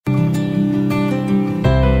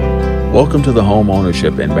Welcome to the Home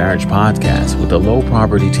Ownership and Marriage Podcast with the Low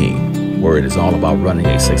Property Team, where it is all about running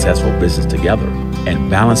a successful business together and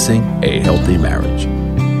balancing a healthy marriage.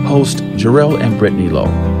 Host Jarrell and Brittany Lowe.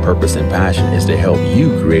 Purpose and passion is to help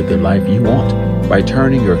you create the life you want by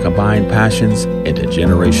turning your combined passions into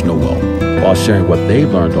generational wealth while sharing what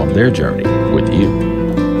they've learned on their journey with you.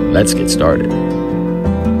 Let's get started.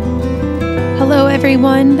 Hello,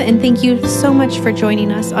 everyone, and thank you so much for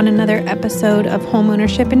joining us on another episode of Home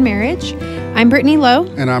Ownership and Marriage. I'm Brittany Lowe.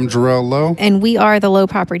 And I'm Jarrell Lowe. And we are the Low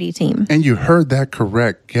Property Team. And you heard that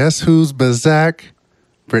correct. Guess who's back?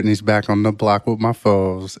 Brittany's back on the block with my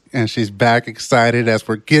foes. And she's back excited as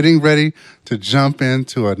we're getting ready to jump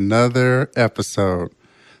into another episode.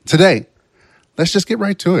 Today, let's just get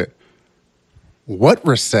right to it. What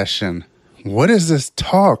recession? What is this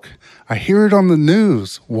talk? I hear it on the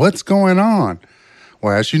news. What's going on?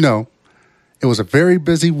 Well, as you know, it was a very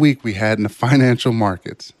busy week we had in the financial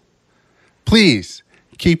markets. Please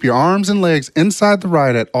keep your arms and legs inside the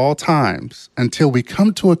ride at all times until we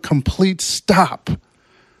come to a complete stop.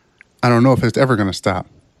 I don't know if it's ever going to stop.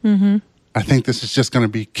 I think this is just going to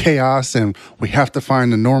be chaos, and we have to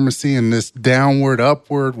find the normalcy in this downward,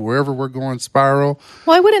 upward, wherever we're going spiral.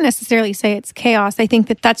 Well, I wouldn't necessarily say it's chaos. I think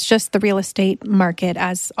that that's just the real estate market,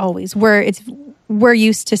 as always, where we're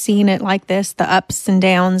used to seeing it like this, the ups and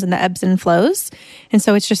downs and the ebbs and flows. And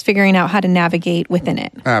so it's just figuring out how to navigate within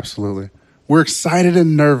it. Absolutely. We're excited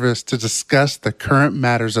and nervous to discuss the current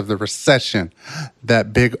matters of the recession,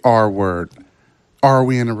 that big R word. Are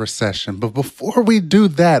we in a recession? But before we do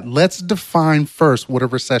that, let's define first what a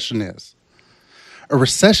recession is. A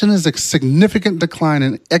recession is a significant decline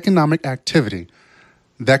in economic activity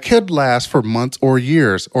that could last for months or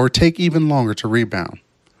years or take even longer to rebound.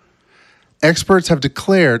 Experts have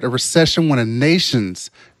declared a recession when a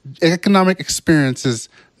nation's economic experiences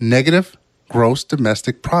negative gross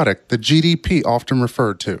domestic product, the GDP often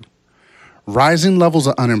referred to, rising levels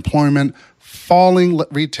of unemployment, falling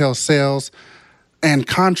retail sales, and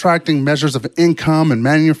contracting measures of income and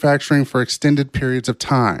manufacturing for extended periods of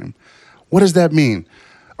time. What does that mean?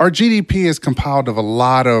 Our GDP is compiled of a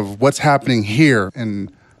lot of what's happening here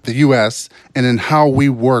in the U.S. and in how we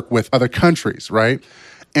work with other countries, right?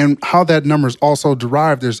 And how that number is also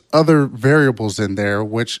derived, there's other variables in there,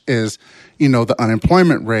 which is, the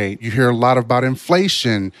unemployment rate. You hear a lot about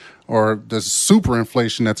inflation or the super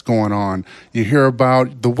inflation that's going on. You hear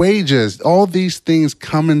about the wages. All these things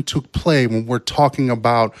come into play when we're talking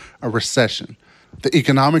about a recession. The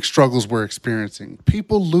economic struggles we're experiencing,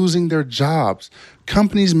 people losing their jobs,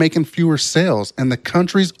 companies making fewer sales, and the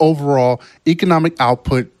country's overall economic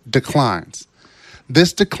output declines.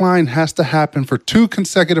 This decline has to happen for 2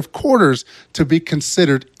 consecutive quarters to be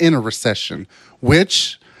considered in a recession,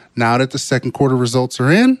 which, now that the second quarter results are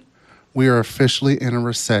in, we are officially in a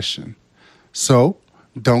recession. So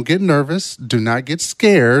don't get nervous. Do not get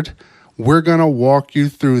scared. We're going to walk you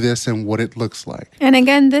through this and what it looks like. And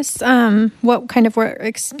again, this, what kind of we're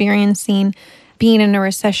experiencing being in a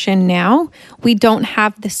recession now, we don't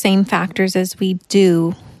have the same factors as we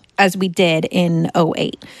did in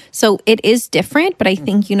 2008. So it is different, but I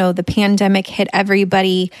think, the pandemic hit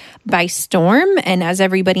everybody by storm. And as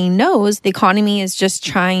everybody knows, the economy is just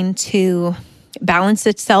trying to balance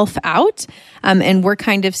itself out. And we're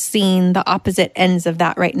kind of seeing the opposite ends of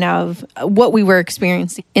that right now of what we were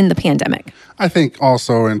experiencing in the pandemic. I think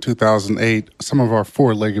also in 2008, some of our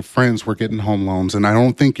four-legged friends were getting home loans. And I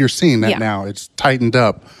don't think you're seeing that now. It's tightened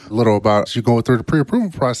up a little about as you go through the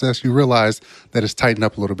pre-approval process, you realize that it's tightened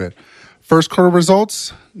up a little bit. First quarter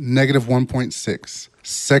results, negative 1.6.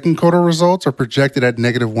 Second quarter results are projected at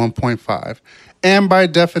negative 1.5. And by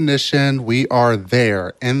definition, we are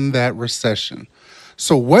there in that recession.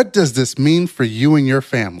 So what does this mean for you and your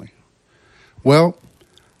family? Well,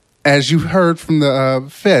 as you heard from the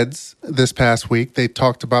feds this past week, they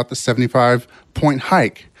talked about the 75-point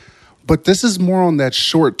hike. But this is more on that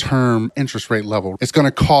short-term interest rate level. It's going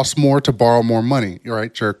to cost more to borrow more money,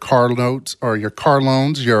 right? Your car notes or your car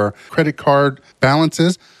loans, your credit card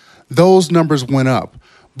balances, those numbers went up.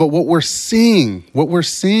 But what we're seeing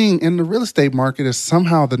in the real estate market is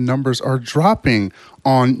somehow the numbers are dropping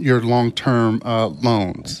on your long-term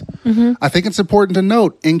loans. I think it's important to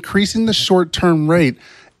note, increasing the short-term rate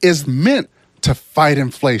is meant to fight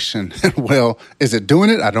inflation. Well, is it doing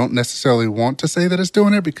it? I don't necessarily want to say that it's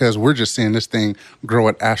doing it because we're just seeing this thing grow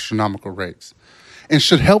at astronomical rates. and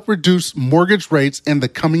should help reduce mortgage rates in the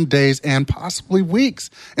coming days and possibly weeks.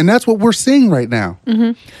 And that's what we're seeing right now.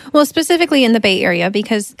 Well, specifically in the Bay Area,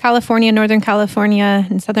 because California, Northern California,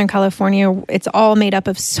 and Southern California, it's all made up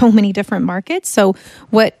of so many different markets. So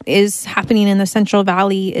what is happening in the Central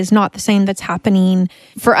Valley is not the same that's happening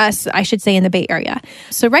for us, I should say, in the Bay Area.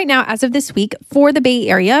 So right now, as of this week, for the Bay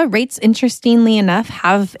Area, rates, interestingly enough,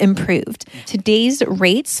 have improved. Today's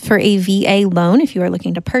rates for a VA loan, if you are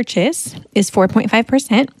looking to purchase, is 4.5%.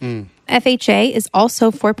 FHA is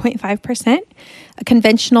also 4.5%. A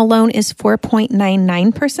conventional loan is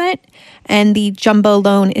 4.99%. And the jumbo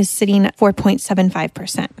loan is sitting at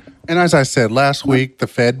 4.75%. And as I said last week, the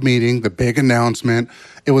Fed meeting, the big announcement,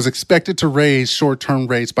 it was expected to raise short-term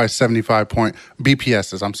rates by 75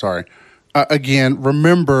 BPSs. I'm sorry. Again,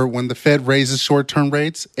 remember when the Fed raises short-term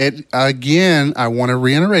rates, I want to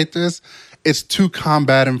reiterate this, it's to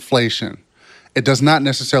combat inflation. It does not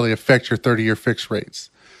necessarily affect your 30-year fixed rates.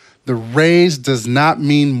 The raise does not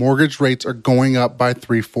mean mortgage rates are going up by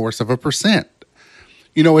 0.75%.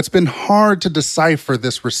 You know, it's been hard to decipher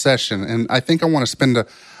this recession, and I think I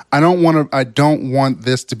don't want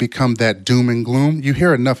this to become that doom and gloom. You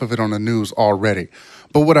hear enough of it on the news already.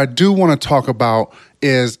 But what I do want to talk about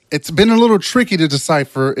is it's been a little tricky to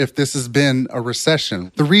decipher if this has been a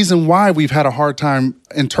recession. The reason why we've had a hard time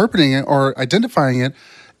interpreting it or identifying it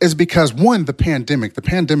is because, one, the pandemic. The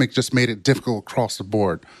pandemic just made it difficult across the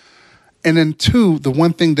board. And then two, the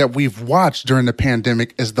one thing that we've watched during the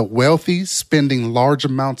pandemic is the wealthy spending large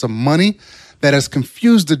amounts of money that has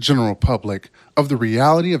confused the general public of the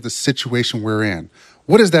reality of the situation we're in.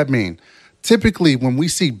 What does that mean? Typically, when we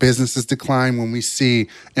see businesses decline, when we see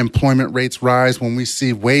employment rates rise, when we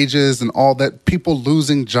see wages and all that, people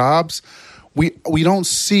losing jobs, we don't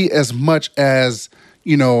see as much as,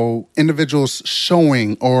 you know, individuals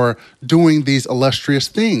showing or doing these illustrious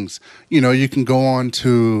things. You know, you can go on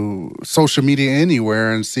to social media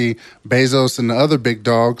anywhere and see Bezos and the other big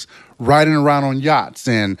dogs riding around on yachts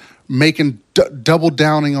and making double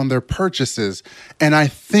downing on their purchases. And I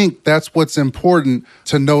think that's what's important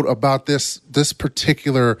to note about this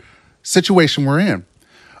particular situation we're in.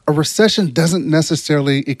 A recession doesn't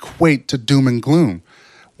necessarily equate to doom and gloom.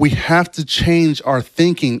 We have to change our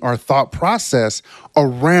thinking, our thought process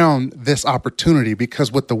around this opportunity,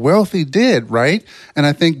 because what the wealthy did, right? And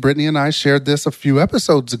I think Brittany and I shared this a few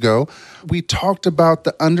episodes ago. We talked about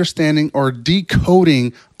the understanding or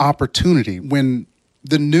decoding opportunity. When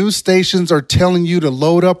the news stations are telling you to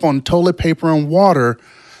load up on toilet paper and water,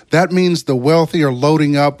 that means the wealthy are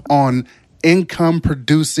loading up on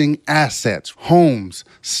income-producing assets, homes,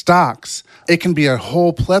 stocks. It can be a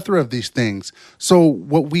whole plethora of these things. So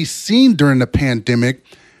what we've seen during the pandemic,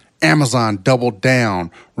 Amazon doubled down,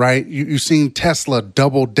 right? You've seen Tesla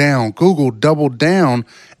double down, Google double down,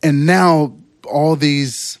 and now all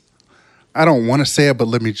these, I don't want to say it, but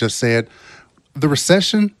let me just say it. The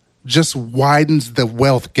recession just widens the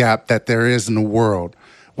wealth gap that there is in the world.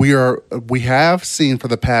 We have seen for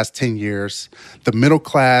the past 10 years the middle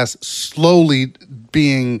class slowly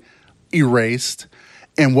being erased.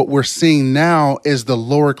 And what we're seeing now is the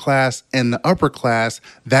lower class and the upper class,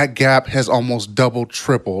 that gap has almost doubled,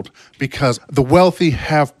 tripled, because the wealthy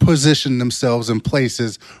have positioned themselves in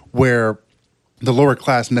places where the lower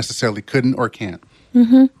class necessarily couldn't or can't.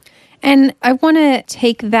 Mm-hmm. And I want to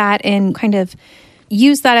take that and kind of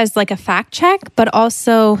use that as like a fact check, but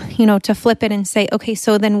also, you know, to flip it and say, okay,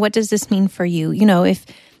 so then what does this mean for you? You know, if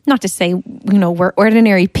not to say, you know, we're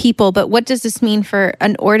ordinary people, but what does this mean for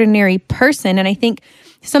an ordinary person? And I think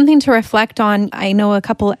something to reflect on, I know a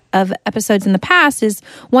couple of episodes in the past is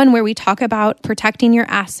one where we talk about protecting your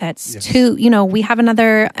assets. Yes. Two, you know, we have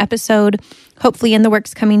another episode, hopefully in the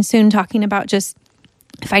works coming soon, talking about just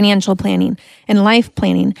financial planning and life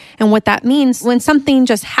planning and what that means. When something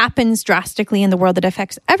just happens drastically in the world that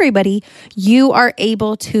affects everybody, you are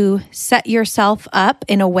able to set yourself up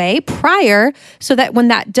in a way prior so that when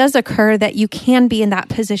that does occur, that you can be in that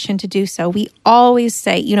position to do so. We always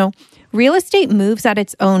say, you know, real estate moves at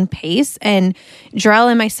its own pace, and Jarrell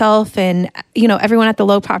and myself and, you know, everyone at the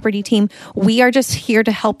Low Property team, we are just here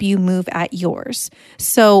to help you move at yours.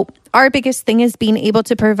 So our biggest thing is being able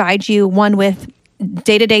to provide you one with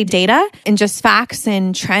day-to-day data and just facts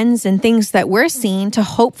and trends and things that we're seeing to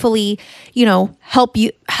hopefully, you know, help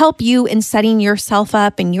you in setting yourself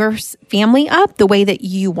up and your family up the way that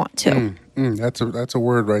you want to. That's a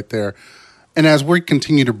word right there. And as we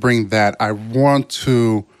continue to bring that, I want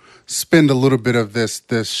to spend a little bit of this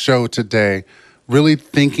show today really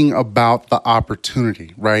thinking about the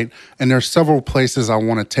opportunity, right? And there's several places I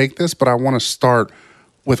want to take this, but I want to start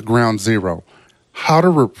with ground zero. How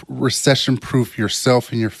to recession-proof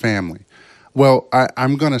yourself and your family. Well,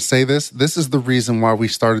 I'm going to say this. This is the reason why we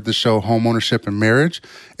started the show Homeownership and Marriage,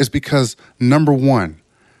 is because, number one,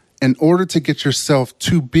 in order to get yourself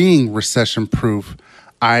to being recession-proof,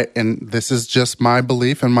 and this is just my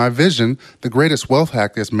belief and my vision, the greatest wealth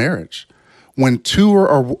hack is marriage. When two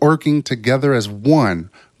are working together as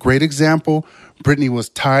one, great example, Brittany was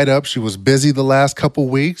tied up. She was busy the last couple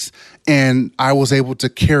weeks, and I was able to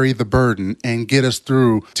carry the burden and get us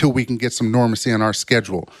through till we can get some normalcy in our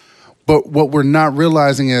schedule. But what we're not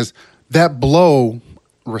realizing is that blow,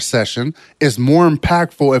 recession, is more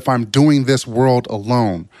impactful if I'm doing this world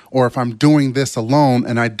alone, or if I'm doing this alone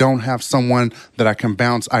and I don't have someone that I can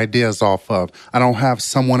bounce ideas off of. I don't have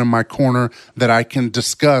someone in my corner that I can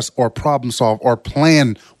discuss or problem solve or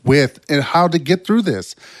plan with and how to get through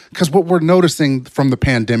this. Because what we're noticing from the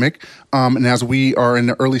pandemic, and as we are in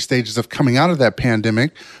the early stages of coming out of that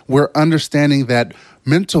pandemic, we're understanding that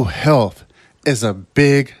mental health is a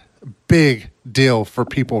big deal for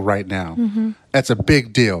people right now. Mm-hmm. That's a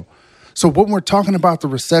big deal. So when we're talking about the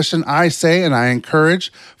recession, I say, and I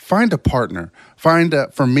encourage, find a partner.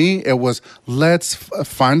 For me, it was, let's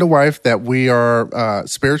find a wife that we are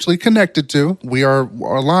spiritually connected to, we are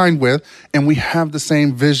aligned with, and we have the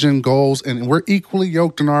same vision, goals, and we're equally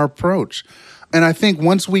yoked in our approach. And I think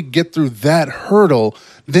once we get through that hurdle,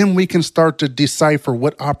 then we can start to decipher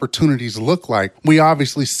what opportunities look like. We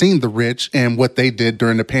obviously seen the rich and what they did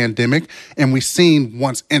during the pandemic, and we seen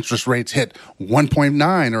once interest rates hit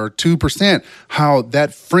 1.9 or 2%, how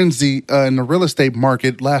that frenzy in the real estate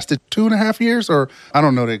market lasted 2.5 years, or I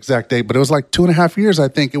don't know the exact date, but it was like 2.5 years. I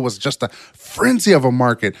think it was just a frenzy of a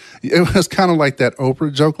market. It was kind of like that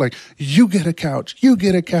Oprah joke, like, you get a couch, you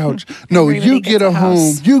get a couch. No, you get a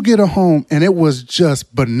home, you get a home. And it was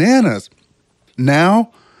just bananas.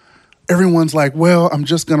 Now, everyone's like, well, I'm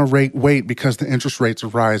just going to wait because the interest rates are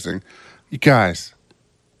rising. You guys,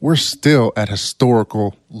 we're still at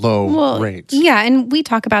historical low rates. Yeah, and we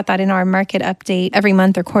talk about that in our market update every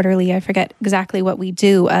month or quarterly. I forget exactly what we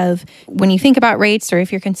do, of when you think about rates, or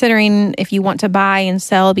if you're considering if you want to buy and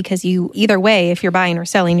sell, because either way, if you're buying or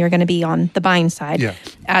selling, you're going to be on the buying side,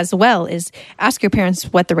 as well as ask your parents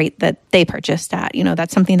what the rate that they purchased at.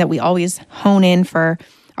 That's something that we always hone in for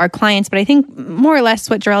our clients. But I think more or less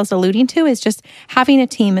what Jarrell's alluding to is just having a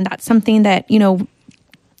team. And that's something that,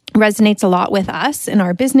 resonates a lot with us in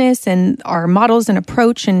our business and our models and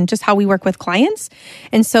approach and just how we work with clients.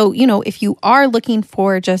 And so, if you are looking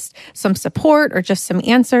for just some support or just some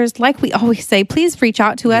answers, like we always say, please reach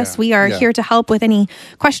out to us. We are here to help with any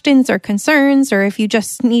questions or concerns, or if you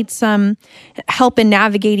just need some help in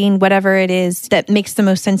navigating whatever it is that makes the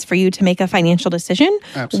most sense for you to make a financial decision.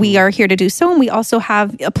 Absolutely. We are here to do so. And we also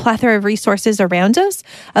have a plethora of resources around us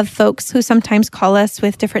of folks who sometimes call us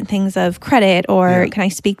with different things of credit, or can I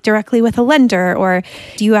speak directly with a lender, or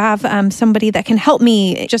do you have somebody that can help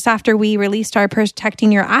me? Just after we released our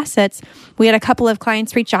Protecting Your Assets, we had a couple of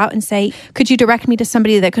clients reach out and say, could you direct me to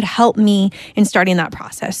somebody that could help me in starting that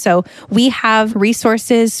process? So we have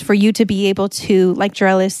resources for you to be able to, like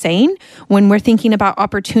Jarrell is saying, when we're thinking about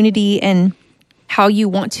opportunity and how you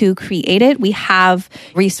want to create it, we have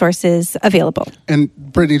resources available. And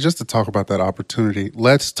Brittany, just to talk about that opportunity,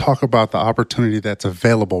 let's talk about the opportunity that's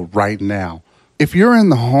available right now. If you're in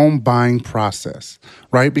the home buying process,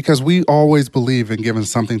 right? Because we always believe in giving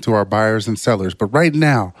something to our buyers and sellers. But right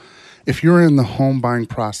now, if you're in the home buying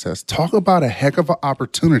process, talk about a heck of an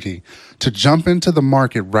opportunity to jump into the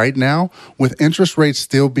market right now with interest rates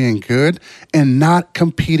still being good and not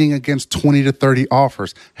competing against 20 to 30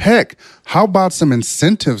 offers. Heck, how about some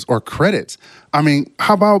incentives or credits? I mean,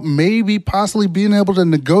 how about maybe possibly being able to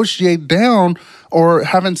negotiate down, or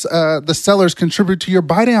having the sellers contribute to your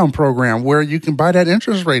buy down program where you can buy that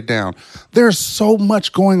interest rate down? There's so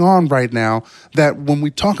much going on right now that when we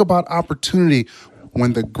talk about opportunity,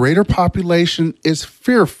 when the greater population is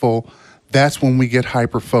fearful, that's when we get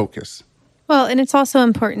hyper-focused. Well, and it's also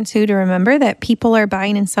important, too, to remember that people are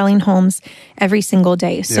buying and selling homes every single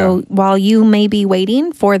day. So while you may be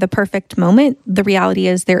waiting for the perfect moment, the reality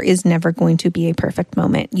is there is never going to be a perfect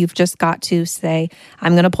moment. You've just got to say,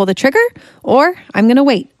 I'm going to pull the trigger, or I'm going to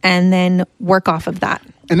wait, and then work off of that.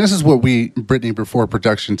 And this is what Brittany, before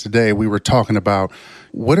production today, we were talking about.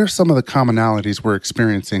 What are some of the commonalities we're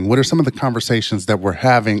experiencing? What are some of the conversations that we're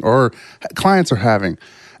having or clients are having?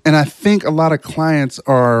 And I think a lot of clients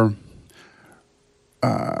are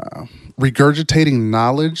regurgitating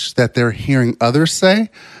knowledge that they're hearing others say,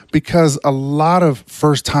 because a lot of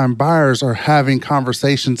first-time buyers are having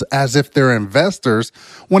conversations as if they're investors,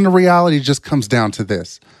 when the reality just comes down to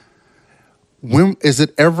this. When is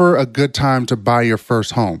it ever a good time to buy your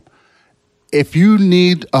first home? If you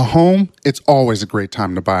need a home, it's always a great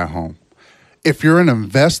time to buy a home. If you're an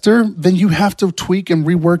investor, then you have to tweak and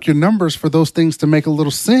rework your numbers for those things to make a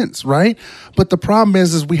little sense, right? But the problem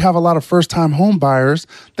is we have a lot of first-time home buyers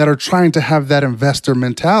that are trying to have that investor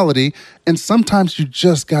mentality, and sometimes you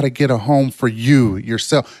just got to get a home for you,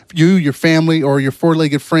 yourself, you, your family, or your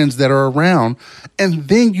four-legged friends that are around, and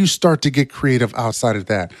then you start to get creative outside of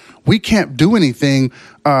that. We can't do anything.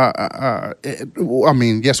 I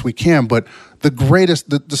mean, yes, we can, but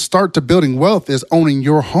the start to building wealth is owning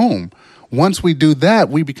your home. Once we do that,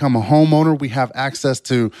 we become a homeowner. We have access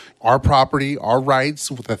to our property, our rights,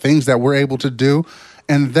 the things that we're able to do.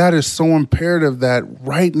 And that is so imperative that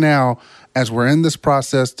right now, as we're in this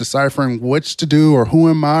process, deciphering which to do or who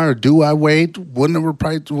am I or do I wait? When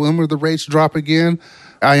will the rates drop again?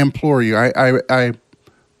 I implore you, I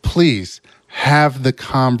please have the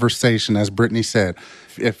conversation, as Brittany said.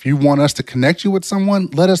 If you want us to connect you with someone,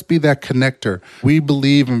 let us be that connector. We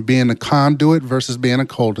believe in being a conduit versus being a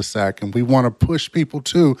cul-de-sac, and we want to push people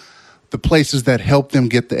to the places that help them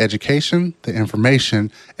get the education, the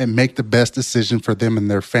information, and make the best decision for them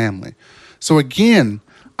and their family. So again,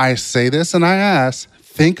 I say this and I ask,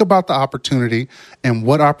 think about the opportunity and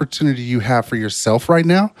what opportunity you have for yourself right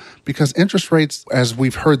now, because interest rates, as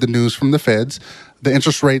we've heard the news from the feds, the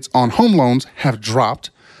interest rates on home loans have dropped.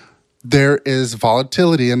 There is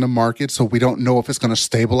volatility in the market, so we don't know if it's going to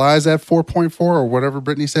stabilize at 4.4 or whatever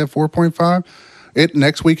Brittany said, 4.5.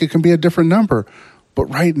 Next week, it can be a different number. But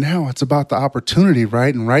right now, it's about the opportunity,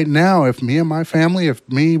 right? And right now, if me and my family, if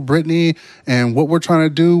me, Brittany, and what we're trying to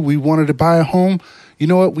do, we wanted to buy a home, you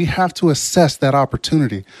know what? We have to assess that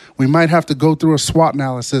opportunity. We might have to go through a SWOT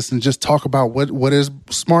analysis and just talk about what is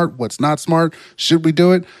smart, what's not smart, should we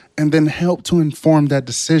do it, and then help to inform that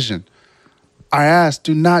decision. I ask,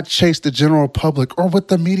 do not chase the general public or what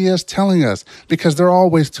the media is telling us, because they're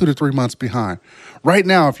always 2 to 3 months behind. Right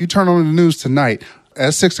now, if you turn on the news tonight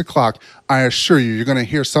at 6 o'clock, I assure you're going to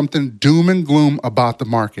hear something doom and gloom about the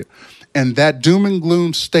market. And that doom and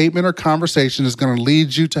gloom statement or conversation is going to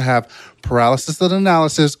lead you to have paralysis of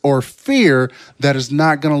analysis or fear that is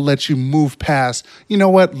not going to let you move past, you know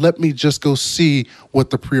what, let me just go see what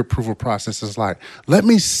the pre-approval process is like. Let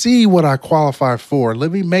me see what I qualify for.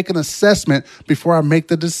 Let me make an assessment before I make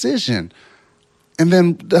the decision. And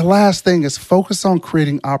then the last thing is focus on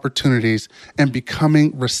creating opportunities and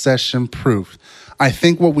becoming recession-proof. I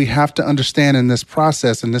think what we have to understand in this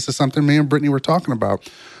process, and this is something me and Brittany were talking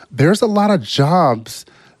about, there's a lot of jobs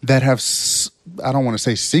that have, I don't want to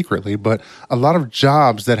say secretly, but a lot of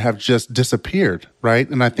jobs that have just disappeared, right?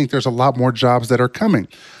 And I think there's a lot more jobs that are coming.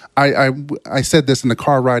 I said this in the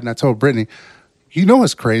car ride, and I told Brittany, you know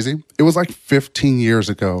what's crazy? It was like 15 years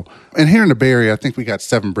ago. And here in the Bay Area, I think we got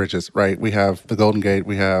 7 bridges, right? We have the Golden Gate,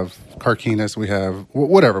 we have Carquinez, we have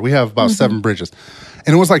whatever. We have about 7 bridges.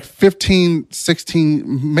 And it was like 15,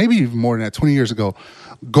 16, maybe even more than that, 20 years ago.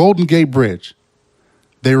 Golden Gate Bridge.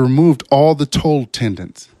 They removed all the toll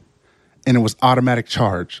attendants, and it was automatic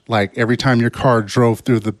charge. Like every time your car drove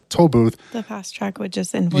through the toll booth, the fast track would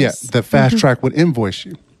just invoice. Yeah, the fast track would invoice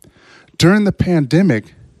you. During the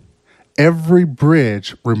pandemic, every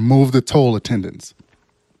bridge removed the toll attendants,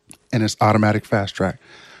 and it's automatic fast track.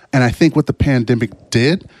 And I think what the pandemic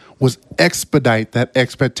did was expedite that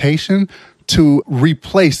expectation to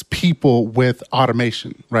replace people with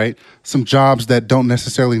automation, right? Some jobs that don't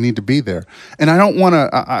necessarily need to be there. And I don't want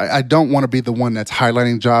to be the one that's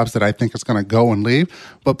highlighting jobs that I think is going to go and leave.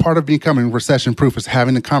 But part of becoming recession proof is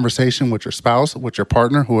having a conversation with your spouse, with your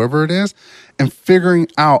partner, whoever it is, and figuring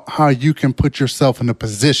out how you can put yourself in a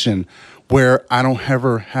position where I don't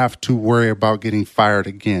ever have to worry about getting fired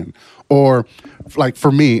again. Or like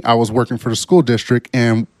for me, I was working for the school district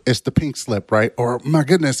and it's the pink slip, right? Or my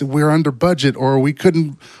goodness, we're under budget, or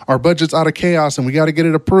our budget's out of chaos and we got to get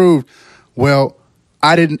it approved. Well,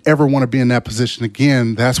 I didn't ever want to be in that position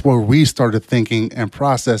again. That's where we started thinking and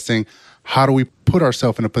processing, how do we put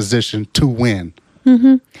ourselves in a position to win? Mm-hmm.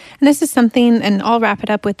 And this is something, and I'll wrap it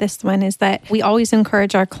up with this one, is that we always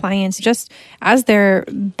encourage our clients, just as they're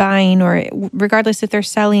buying or regardless if they're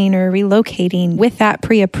selling or relocating, with that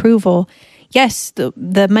pre-approval, yes,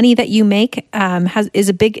 the money that you make is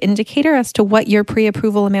a big indicator as to what your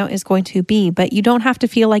pre-approval amount is going to be. But you don't have to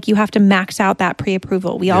feel like you have to max out that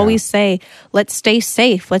pre-approval. We always say, let's stay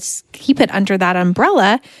safe. Let's keep it under that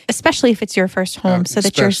umbrella, especially if it's your first home, so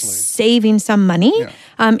that you're saving some money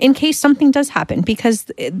in case something does happen.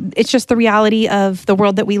 Because it's just the reality of the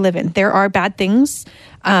world that we live in. There are bad things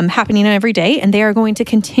happening every day, and they are going to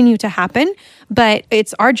continue to happen. But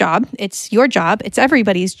it's our job, it's your job, it's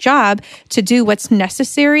everybody's job to do what's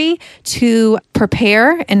necessary to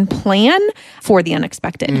prepare and plan for the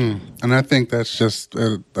unexpected. And I think that's just,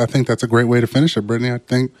 I think that's a great way to finish it, Brittany. I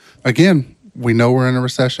think, again, We know we're in a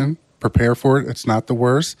recession. Prepare for it. It's not the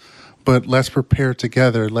worst. But let's prepare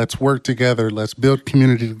together. Let's work together. Let's build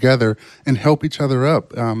community together and help each other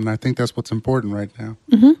up. And I think that's what's important right now.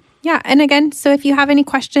 Mm-hmm. Yeah. And again, so if you have any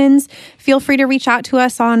questions, feel free to reach out to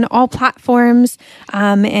us on all platforms.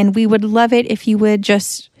 And we would love it if you would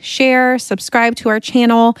just share, subscribe to our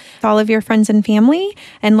channel with all of your friends and family,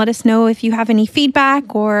 and let us know if you have any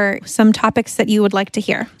feedback or some topics that you would like to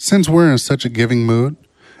hear. Since we're in such a giving mood,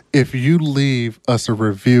 if you leave us a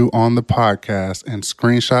review on the podcast and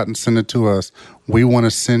screenshot and send it to us, we want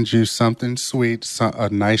to send you something sweet, a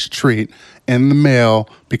nice treat in the mail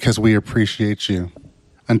because we appreciate you.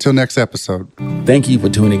 Until next episode. Thank you for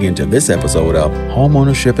tuning in to this episode of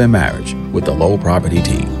Homeownership and Marriage with the Lowe Property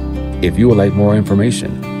Team. If you would like more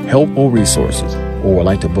information, help or resources, or would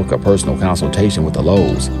like to book a personal consultation with the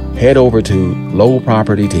Lowes, head over to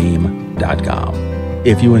LowePropertyTeam.com.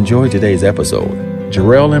 If you enjoyed today's episode,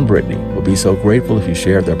 Jarrell and Brittany would be so grateful if you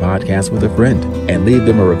shared their podcast with a friend and leave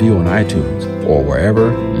them a review on iTunes or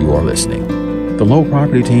wherever you are listening. The Lowe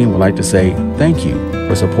Property Team would like to say thank you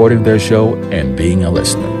for supporting their show and being a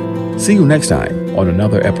listener. See you next time on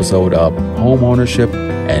another episode of Homeownership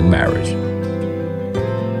and Marriage.